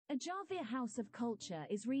Ajavir House of Culture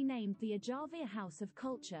is renamed the Ajavir House of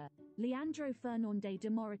Culture, Leandro Fernández de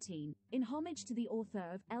Moratín, in homage to the author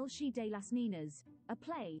of El She de las Niñas, a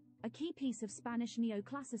play, a key piece of Spanish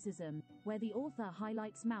neoclassicism, where the author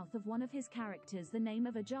highlights mouth of one of his characters the name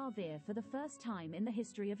of Ajavir for the first time in the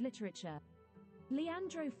history of literature.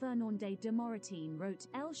 Leandro Fernández de Moratín wrote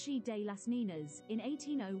El She de las Niñas in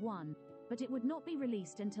 1801, but it would not be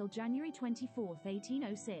released until January 24,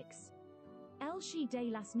 1806. El She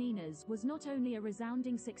de las Niñas was not only a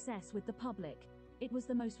resounding success with the public, it was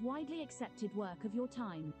the most widely accepted work of your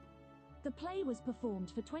time. The play was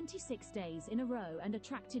performed for 26 days in a row and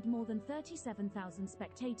attracted more than 37,000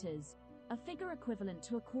 spectators, a figure equivalent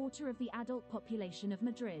to a quarter of the adult population of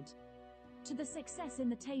Madrid. To the success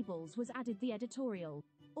in the tables was added the editorial.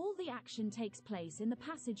 All the action takes place in the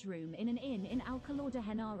passage room in an inn in Alcalá de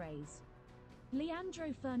Henares.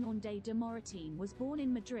 Leandro Fernández de Moratín was born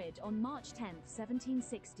in Madrid on March 10,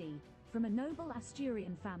 1760, from a noble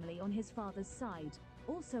Asturian family on his father's side,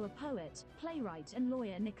 also a poet, playwright and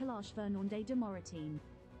lawyer Nicolás Fernández de Moratín.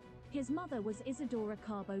 His mother was Isidora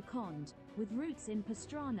Carbó Conde, with roots in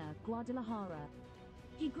Pastrana, Guadalajara.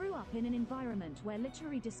 He grew up in an environment where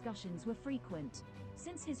literary discussions were frequent,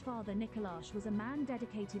 since his father Nicolás was a man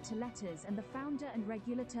dedicated to letters and the founder and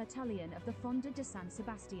regular tertullian of the Fonda de San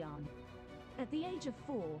Sebastián. At the age of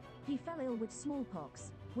 4, he fell ill with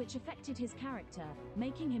smallpox, which affected his character,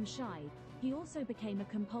 making him shy. He also became a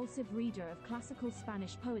compulsive reader of classical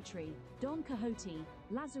Spanish poetry, Don Quixote,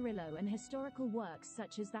 Lazarillo and historical works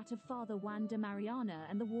such as that of Father Juan de Mariana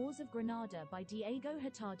and the Wars of Granada by Diego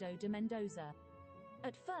Hurtado de Mendoza.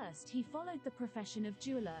 At first he followed the profession of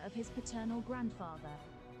jeweler of his paternal grandfather.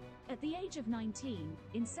 At the age of 19,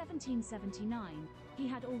 in 1779, he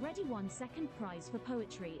had already won second prize for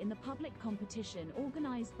poetry in the public competition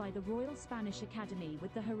organized by the Royal Spanish Academy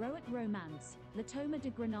with the heroic romance, La Toma de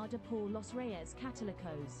Granada por los Reyes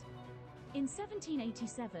Católicos. In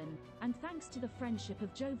 1787, and thanks to the friendship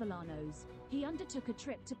of Jovellanos, he undertook a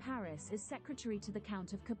trip to Paris as secretary to the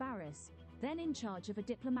Count of Cabarrus, then in charge of a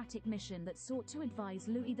diplomatic mission that sought to advise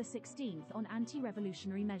Louis XVI on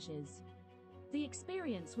anti-revolutionary measures. The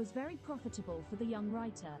experience was very profitable for the young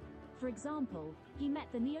writer. For example, he met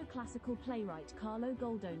the neoclassical playwright Carlo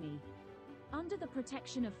Goldoni. Under the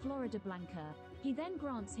protection of Floridablanca, he then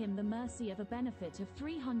grants him the mercy of a benefit of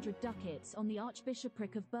 300 ducats on the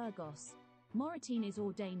Archbishopric of Burgos. Moratín is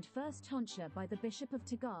ordained first tonsure by the Bishop of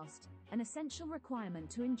Tagaste, an essential requirement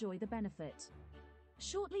to enjoy the benefit.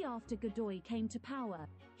 Shortly after Godoy came to power,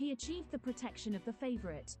 he achieved the protection of the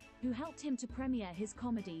favorite, who helped him to premiere his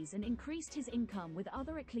comedies and increased his income with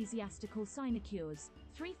other ecclesiastical sinecures,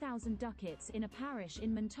 3,000 ducats in a parish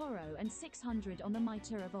in Montoro and 600 on the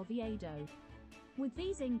Mitre of Oviedo. With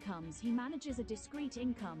these incomes he manages a discreet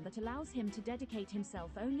income that allows him to dedicate himself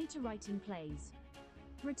only to writing plays.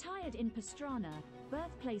 Retired in Pastrana,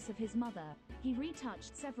 birthplace of his mother, he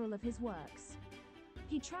retouched several of his works.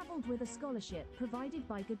 He traveled with a scholarship provided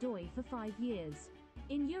by Godoy for 5 years.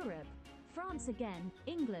 In Europe, France again,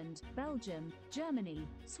 England, Belgium, Germany,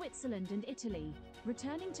 Switzerland and Italy,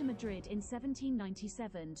 returning to Madrid in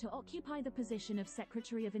 1797 to occupy the position of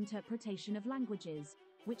Secretary of Interpretation of Languages,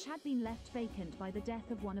 which had been left vacant by the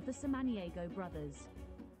death of one of the Samaniego brothers.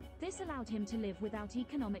 This allowed him to live without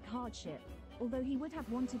economic hardship, although he would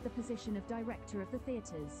have wanted the position of director of the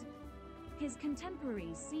theatres. His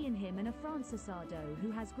contemporaries see in him an afrancesado who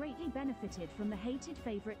has greatly benefited from the hated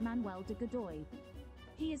favorite Manuel de Godoy.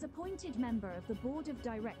 He is appointed member of the Board of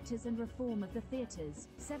Directors and Reform of the Theatres,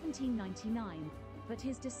 1799, but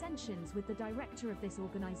his dissensions with the director of this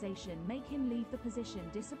organization make him leave the position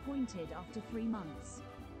disappointed after 3 months.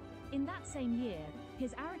 In that same year,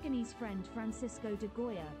 his Aragonese friend Francisco de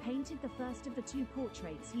Goya painted the first of the 2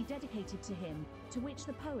 portraits he dedicated to him, to which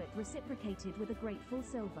the poet reciprocated with a grateful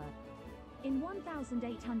silver. In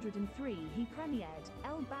 1803 he premiered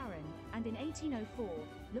El Baron, and in 1804,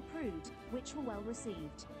 Le Prude, which were well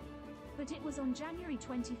received. But it was on January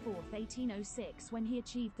 24, 1806 when he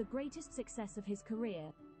achieved the greatest success of his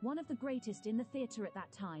career, one of the greatest in the theatre at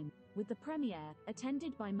that time, with the premiere,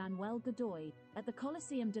 attended by Manuel Godoy, at the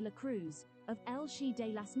Coliseum de la Cruz, of El She de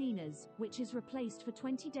las Niñas, which is replaced for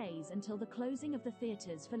 20 days until the closing of the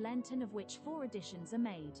theatres for Lent, and of which 4 editions are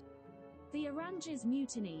made. The Oranges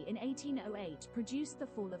Mutiny in 1808 produced the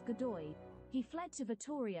fall of Godoy. He fled to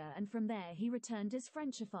Vitoria and from there he returned as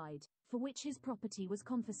Frenchified, for which his property was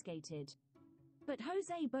confiscated. But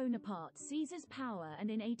José Bonaparte seizes power, and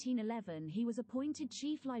in 1811 he was appointed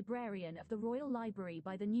chief librarian of the Royal Library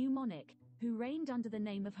by the new monarch, who reigned under the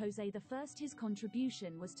name of José I. His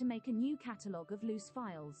contribution was to make a new catalogue of loose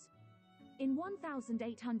files. In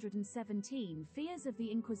 1817, fears of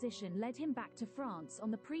the Inquisition led him back to France on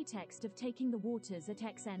the pretext of taking the waters at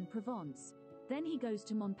Aix-en-Provence. Then he goes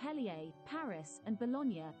to Montpellier, Paris, and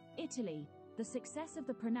Bologna, Italy. The success of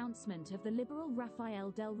the pronouncement of the liberal Rafael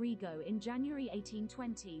del Rigo in January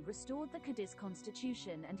 1820 restored the Cadiz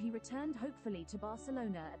constitution, and he returned hopefully to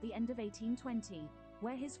Barcelona at the end of 1820,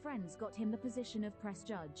 where his friends got him the position of press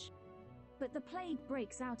judge. But the plague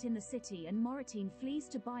breaks out in the city and Moratin flees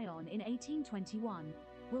to Bayonne in 1821,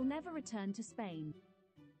 will never return to Spain.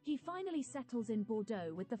 He finally settles in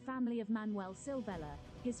Bordeaux with the family of Manuel Silvela,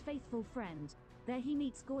 his faithful friend. There he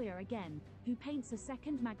meets Goya again, who paints a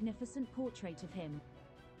second magnificent portrait of him.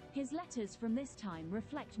 His letters from this time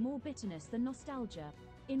reflect more bitterness than nostalgia.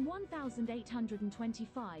 In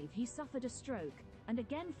 1825 he suffered a stroke, and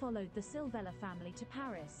again followed the Silvela family to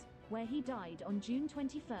Paris, where he died on June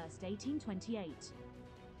 21, 1828.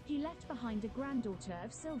 He left behind a granddaughter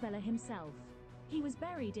of Silvela himself. He was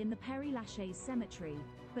buried in the Père Lachaise cemetery,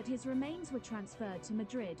 but his remains were transferred to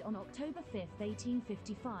Madrid on October 5,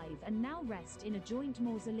 1855, and now rest in a joint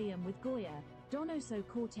mausoleum with Goya, Donoso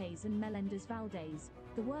Cortés and Melendez Valdés,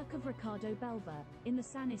 the work of Ricardo Belva, in the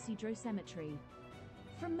San Isidro cemetery.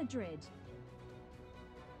 From Madrid,